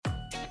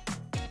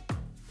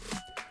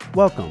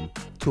Welcome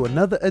to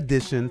another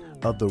edition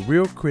of The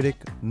Real Critic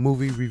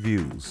Movie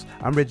Reviews.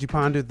 I'm Reggie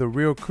Ponder, The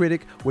Real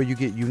Critic, where you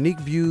get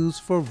unique views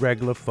for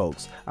regular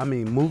folks. I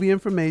mean, movie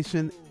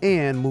information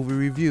and movie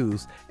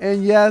reviews.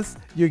 And yes,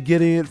 you're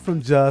getting it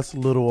from just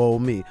little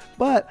old me.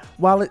 But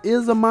while it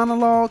is a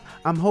monologue,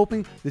 I'm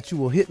hoping that you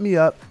will hit me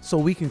up so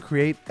we can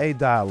create a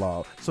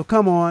dialogue. So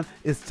come on,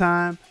 it's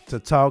time to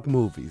talk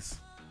movies.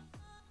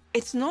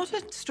 It's not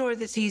a story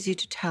that's easy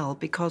to tell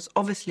because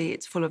obviously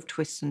it's full of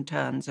twists and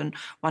turns and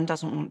one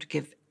doesn't want to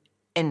give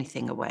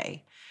anything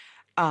away.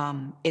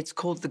 It's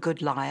called The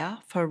Good Liar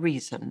for a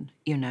reason.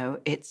 You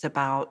know, it's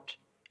about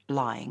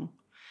lying,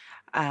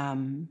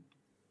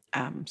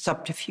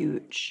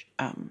 subterfuge,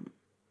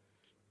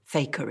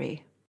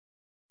 fakery.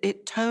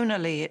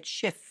 Tonally, it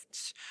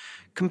shifts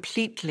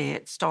completely.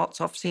 It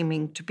starts off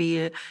seeming to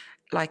be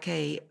like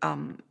a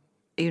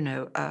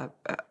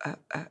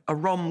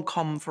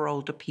rom-com for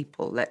older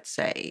people, let's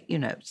say,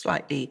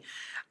 slightly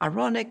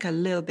ironic, a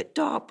little bit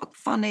dark, but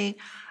funny.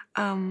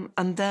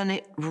 And then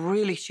it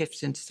really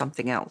shifts into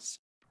something else.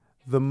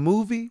 The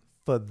movie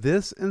for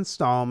this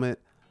installment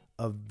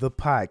of the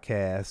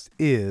podcast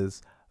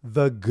is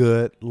The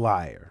Good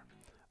Liar.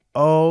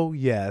 Oh,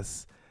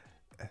 yes.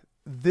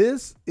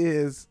 This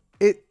is,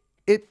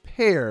 it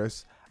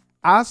pairs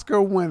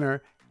Oscar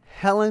winner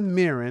Helen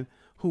Mirren,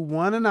 who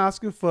won an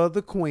Oscar for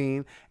The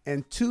Queen,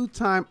 and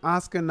two-time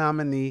Oscar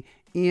nominee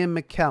Ian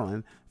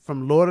McKellen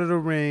from Lord of the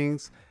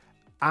Rings.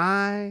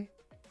 I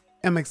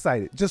am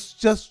excited,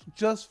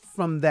 just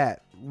from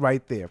that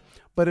right there.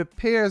 But it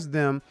pairs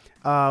them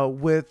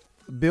with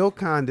Bill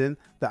Condon,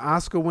 the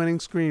Oscar-winning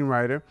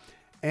screenwriter,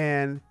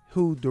 and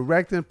who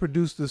directed and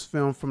produced this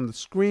film from the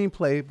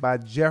screenplay by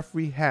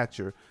Jeffrey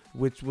Hatcher,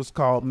 which was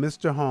called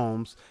Mr.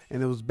 Holmes,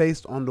 and it was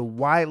based on the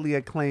widely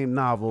acclaimed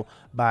novel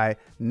by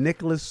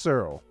Nicholas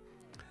Searle.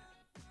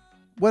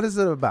 What is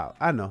it about?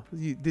 I know.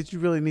 Did you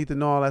really need to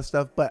know all that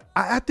stuff? But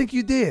I think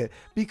you did,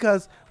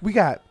 because we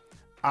got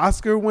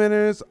Oscar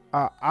winners,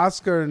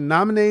 Oscar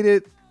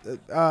nominated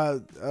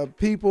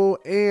people,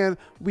 and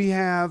we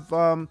have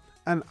an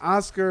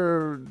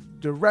Oscar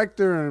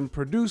director and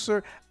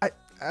producer.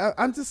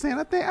 I'm just saying,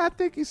 I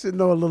think you should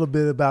know a little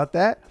bit about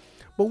that.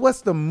 But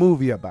what's the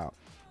movie about?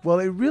 Well,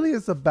 it really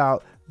is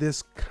about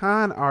this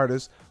con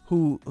artist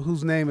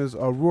whose name is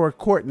Roy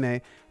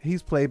Courtney.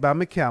 He's played by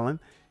McKellen.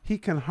 He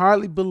can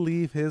hardly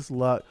believe his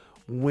luck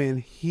when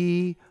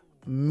he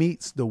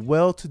meets the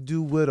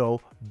well-to-do widow,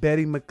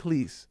 Betty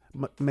McLeese,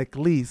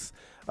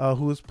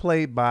 who is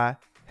played by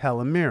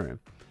Helen Mirren.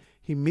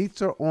 He meets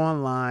her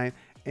online,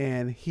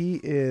 and he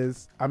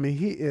is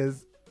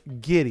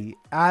giddy,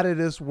 out of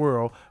this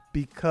world,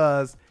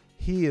 because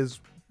he is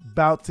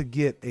about to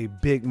get a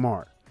big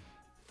mark.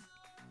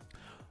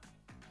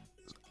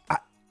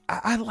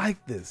 I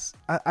like this.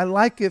 I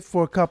like it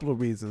for a couple of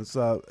reasons,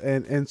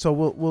 and so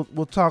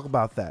we'll talk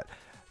about that.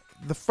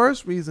 The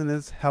first reason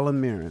is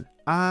Helen Mirren.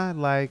 I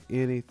like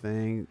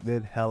anything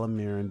that Helen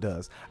Mirren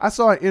does. I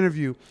saw an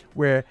interview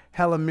where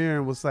Helen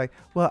Mirren was like,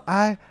 "Well,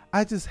 I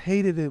just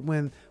hated it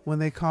when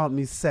they called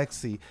me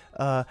sexy,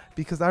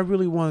 because I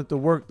really wanted the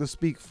work to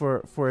speak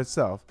for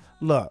itself."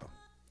 Look,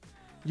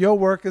 your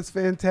work is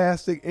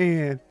fantastic,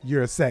 and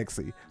you're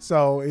sexy.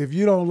 So if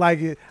you don't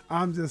like it,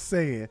 I'm just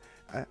saying.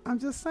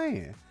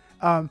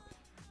 And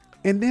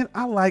then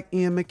I like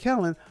Ian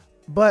McKellen,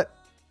 but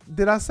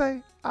did I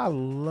say I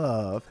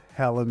love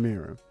Helen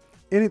Mirren?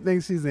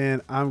 Anything she's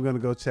in, I'm gonna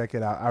go check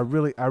it out. I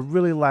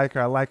really like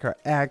her. I like her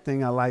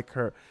acting. I like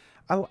her.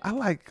 I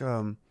like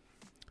her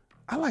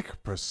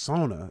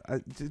persona.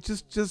 I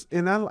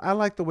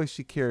like the way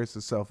she carries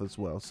herself as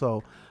well.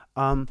 So,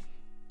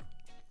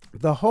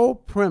 the whole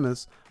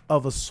premise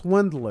of a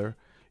swindler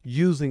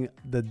using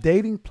the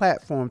dating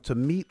platform to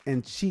meet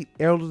and cheat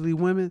elderly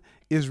women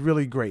is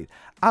really great.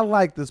 I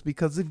like this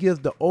because it gives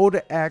the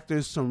older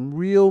actors some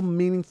real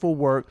meaningful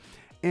work,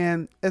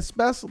 and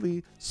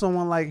especially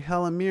someone like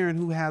Helen Mirren,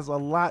 who has a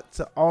lot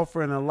to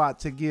offer and a lot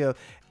to give,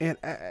 and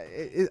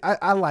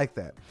I like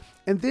that.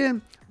 And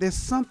then there's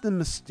something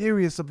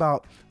mysterious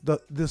about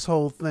this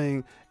whole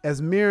thing,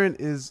 as Mirren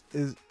is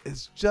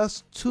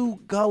just too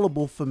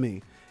gullible for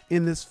me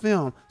in this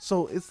film.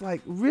 So it's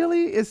like,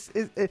 really,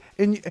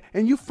 and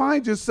you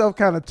find yourself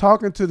kind of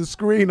talking to the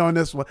screen on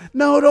this one.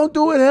 No, don't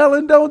do it,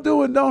 Helen. Don't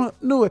do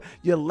it.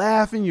 You're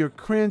laughing, you're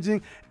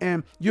cringing,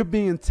 and you're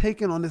being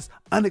taken on this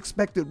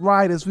unexpected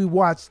ride as we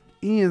watch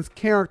Ian's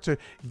character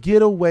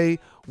get away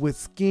with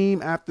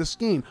scheme after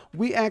scheme.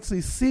 We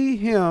actually see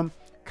him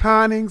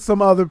conning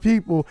some other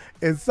people,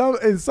 and some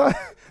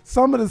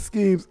of the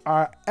schemes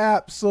are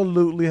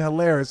absolutely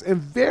hilarious and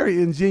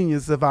very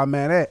ingenious, if I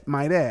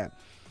might add.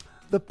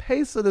 The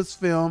pace of this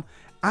film,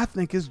 I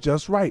think, is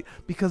just right,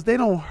 because they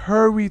don't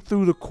hurry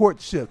through the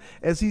courtship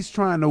as he's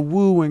trying to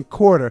woo and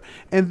court her.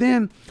 And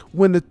then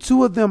when the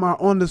two of them are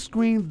on the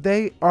screen,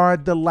 they are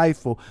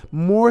delightful.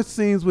 More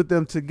scenes with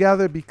them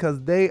together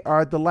because they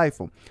are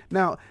delightful.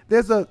 Now,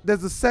 there's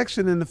a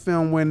section in the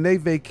film when they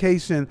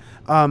vacation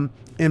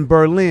in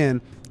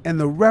Berlin, And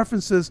the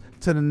references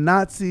to the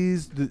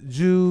Nazis, the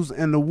Jews,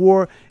 and the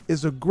war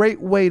is a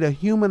great way to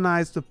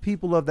humanize the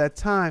people of that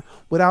time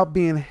without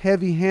being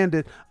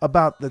heavy-handed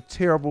about the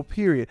terrible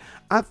period.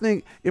 I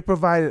think it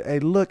provided a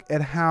look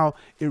at how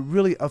it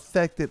really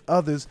affected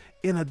others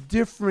in a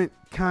different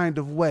kind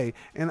of way.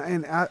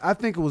 And I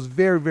think it was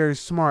very, very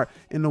smart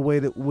in the way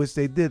that which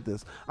they did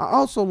this. I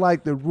also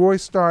like that Roy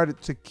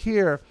started to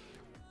care.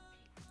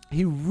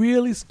 He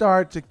really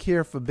started to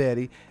care for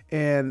Betty,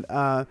 and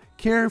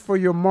caring for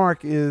your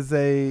mark is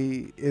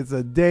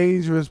a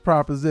dangerous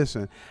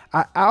proposition.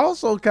 I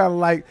also kind of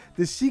like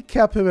that she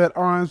kept him at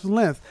arm's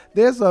length.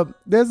 There's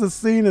a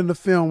scene in the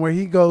film where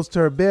he goes to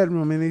her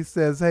bedroom and he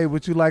says, "Hey,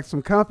 would you like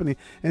some company?"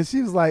 And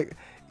she was like,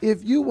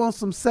 "If you want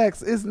some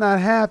sex, it's not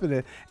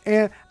happening."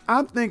 And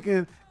I'm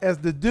thinking, as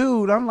the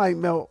dude, I'm like,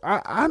 no,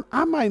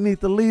 I might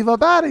need to leave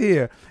up out of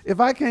here if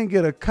I can't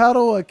get a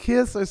cuddle, a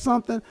kiss, or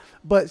something.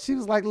 But she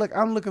was like, "Look,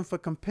 I'm looking for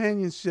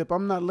companionship.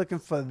 I'm not looking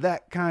for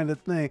that kind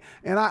of thing."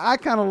 And I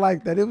kind of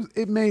like that.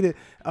 It made it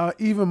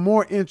even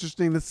more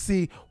interesting to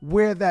see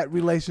where that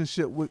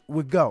relationship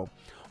would go.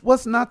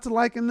 What's not to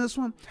like in this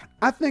one?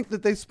 I think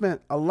that they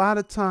spent a lot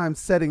of time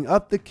setting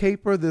up the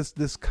caper,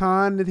 this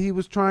con that he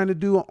was trying to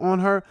do on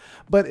her,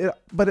 but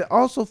it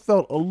also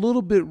felt a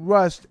little bit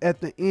rushed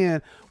at the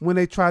end when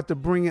they tried to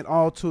bring it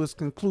all to its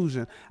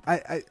conclusion.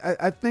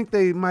 I think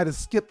they might have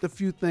skipped a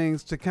few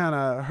things to kind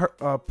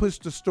of push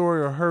the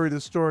story or hurry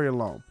the story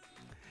along.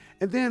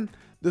 And then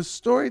the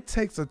story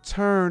takes a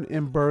turn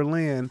in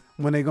Berlin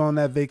when they go on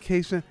that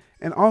vacation.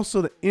 And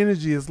also the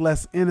energy is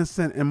less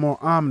innocent and more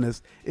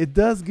ominous. It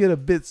does get a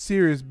bit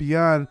serious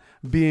beyond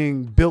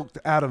being bilked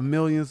out of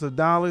millions of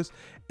dollars.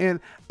 And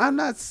I'm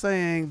not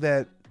saying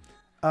that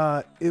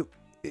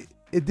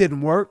it didn't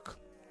work.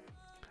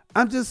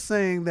 I'm just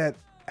saying that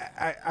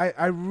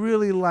I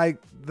really like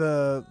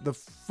the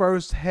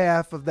first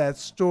half of that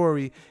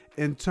story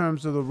in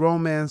terms of the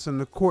romance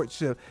and the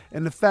courtship.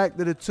 And the fact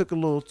that it took a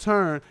little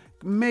turn,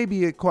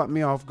 maybe it caught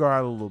me off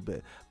guard a little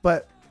bit.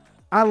 But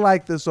I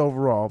like this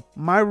overall.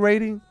 My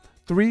rating,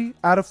 3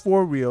 out of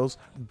 4 reels.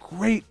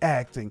 Great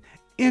acting,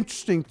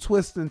 interesting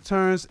twists and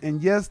turns, and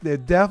yes, there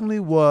definitely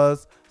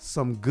was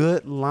some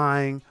good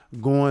lying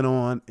going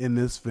on in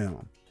this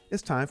film.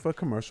 It's time for a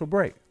commercial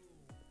break.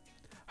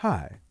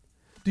 Hi,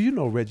 do you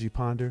know Reggie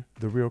Ponder,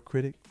 the Real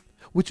Critic?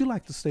 Would you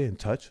like to stay in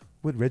touch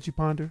with Reggie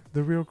Ponder,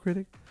 the Real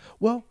Critic?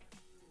 Well,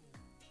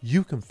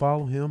 you can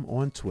follow him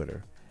on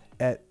Twitter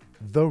at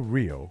The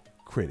Real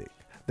Critic.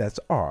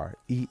 That's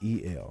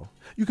REEL.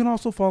 You can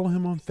also follow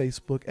him on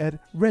Facebook at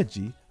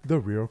Reggie the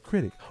Real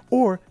Critic,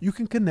 or you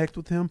can connect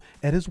with him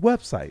at his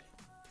website,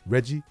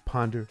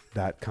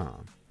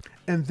 ReggiePonder.com.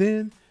 And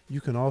then you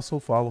can also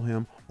follow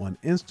him on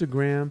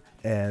Instagram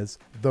as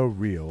The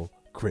Real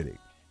Critic.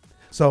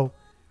 So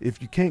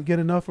if you can't get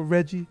enough of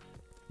Reggie,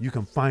 you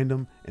can find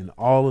him in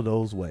all of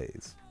those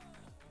ways.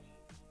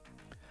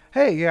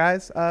 Hey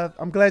guys,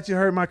 I'm glad you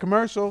heard my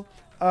commercial,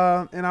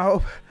 and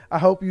I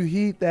hope you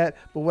heed that.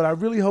 But what I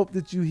really hope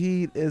that you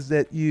heed is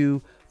that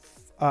you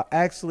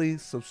actually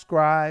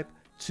subscribe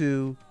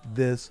to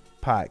this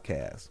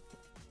podcast.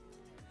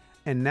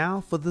 And now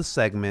for the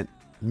segment,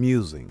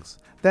 Musings.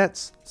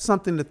 That's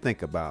something to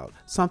think about,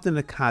 something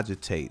to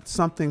cogitate,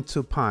 something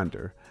to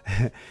ponder.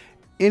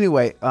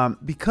 Anyway,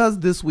 because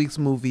this week's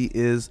movie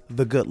is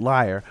The Good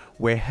Liar,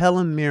 where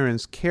Helen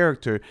Mirren's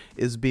character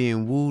is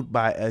being wooed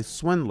by a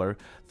swindler,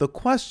 the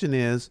question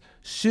is,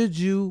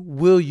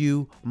 will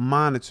you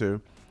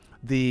monitor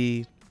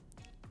the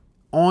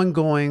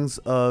ongoings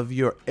of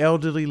your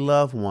elderly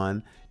loved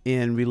one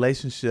in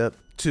relationship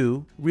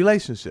to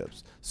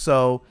relationships?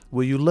 So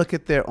will you look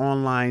at their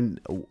online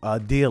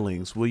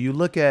dealings? Will you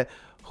look at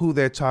who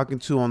they're talking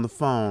to on the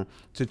phone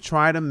to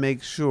try to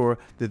make sure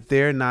that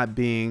they're not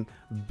being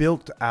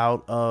bilked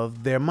out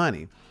of their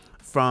money?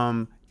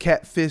 From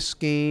catfish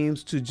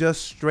schemes to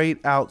just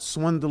straight out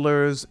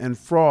swindlers and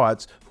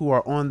frauds who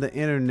are on the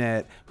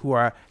internet, who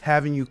are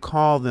having you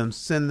call them,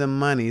 send them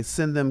money,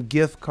 send them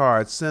gift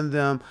cards, send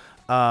them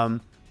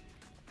to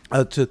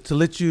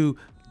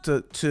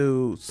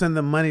send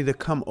them money to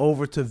come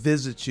over to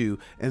visit you,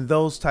 and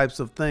those types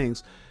of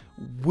things.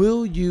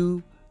 Will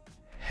you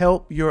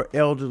help your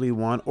elderly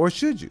one, or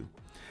should you?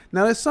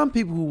 Now, there's some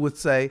people who would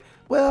say,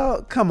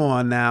 well, come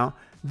on now.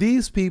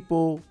 These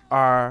people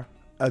are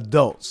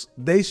adults.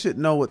 They should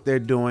know what they're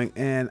doing.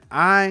 And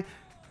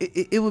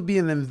it would be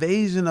an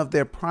invasion of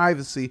their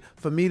privacy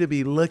for me to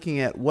be looking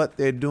at what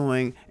they're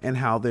doing and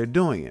how they're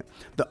doing it.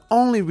 The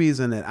only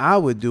reason that I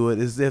would do it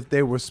is if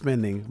they were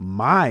spending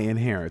my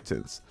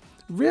inheritance.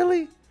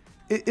 Really?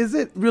 Is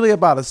it really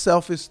about a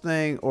selfish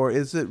thing, or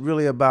is it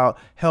really about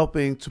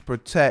helping to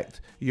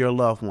protect your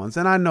loved ones?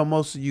 And I know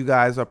most of you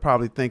guys are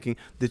probably thinking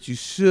that you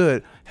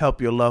should help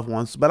your loved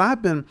ones, but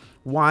I've been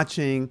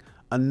watching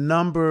a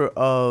number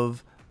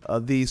of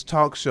these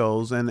talk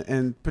shows,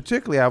 and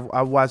particularly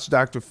I've watched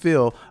Dr.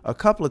 Phil a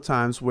couple of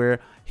times where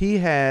he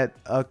had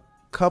a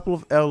couple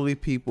of elderly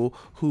people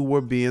who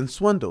were being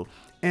swindled.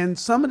 And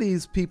some of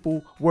these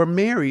people were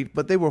married,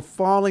 but they were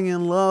falling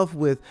in love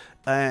with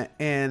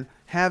and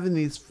having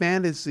these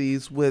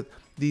fantasies with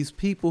these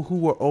people who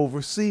were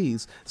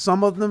overseas.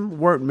 Some of them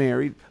weren't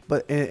married,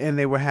 but and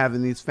they were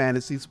having these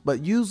fantasies,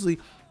 but usually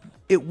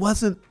it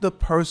wasn't the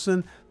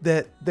person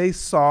that they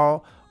saw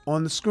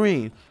on the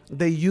screen.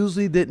 They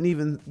usually didn't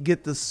even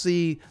get to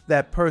see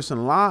that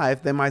person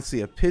live. They might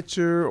see a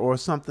picture or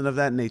something of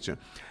that nature.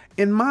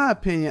 In my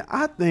opinion,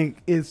 I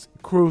think it's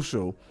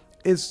crucial.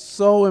 It's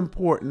so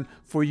important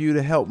for you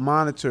to help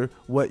monitor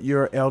what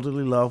your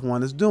elderly loved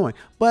one is doing.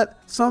 But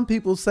some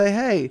people say,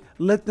 hey,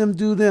 let them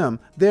do them.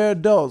 They're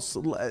adults.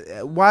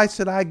 Why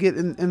should I get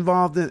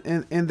involved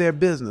in their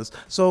business?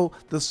 So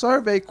the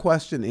survey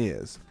question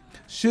is,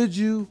 should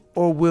you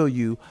or will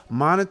you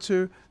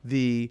monitor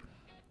the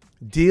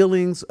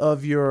dealings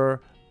of your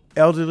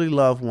elderly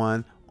loved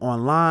one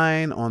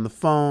online, on the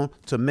phone,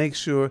 to make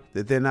sure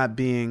that they're not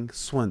being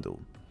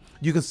swindled?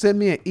 You can send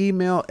me an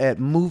email at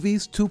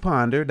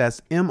movies2ponder,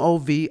 that's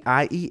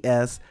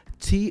MOVIESTO,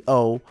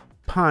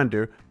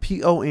 ponder,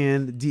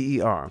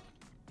 PONDER.com.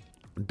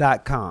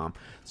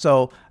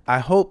 So I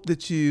hope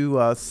that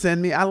you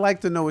send me. I'd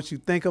like to know what you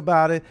think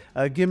about it.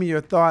 Give me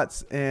your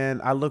thoughts,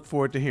 and I look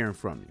forward to hearing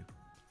from you.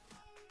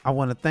 I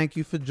want to thank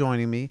you for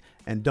joining me,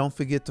 and don't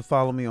forget to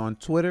follow me on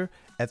Twitter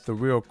at The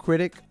Real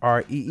Critic,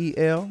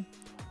 REEL,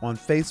 on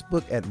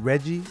Facebook at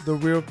Reggie The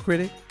Real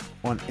Critic,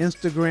 on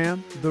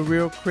Instagram The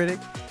Real Critic,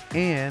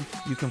 and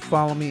you can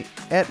follow me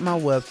at my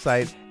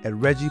website at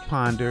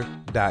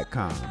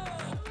reggieponder.com.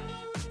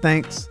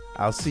 Thanks.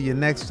 I'll see you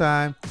next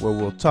time, where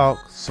we'll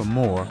talk some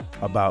more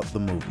about the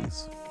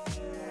movies.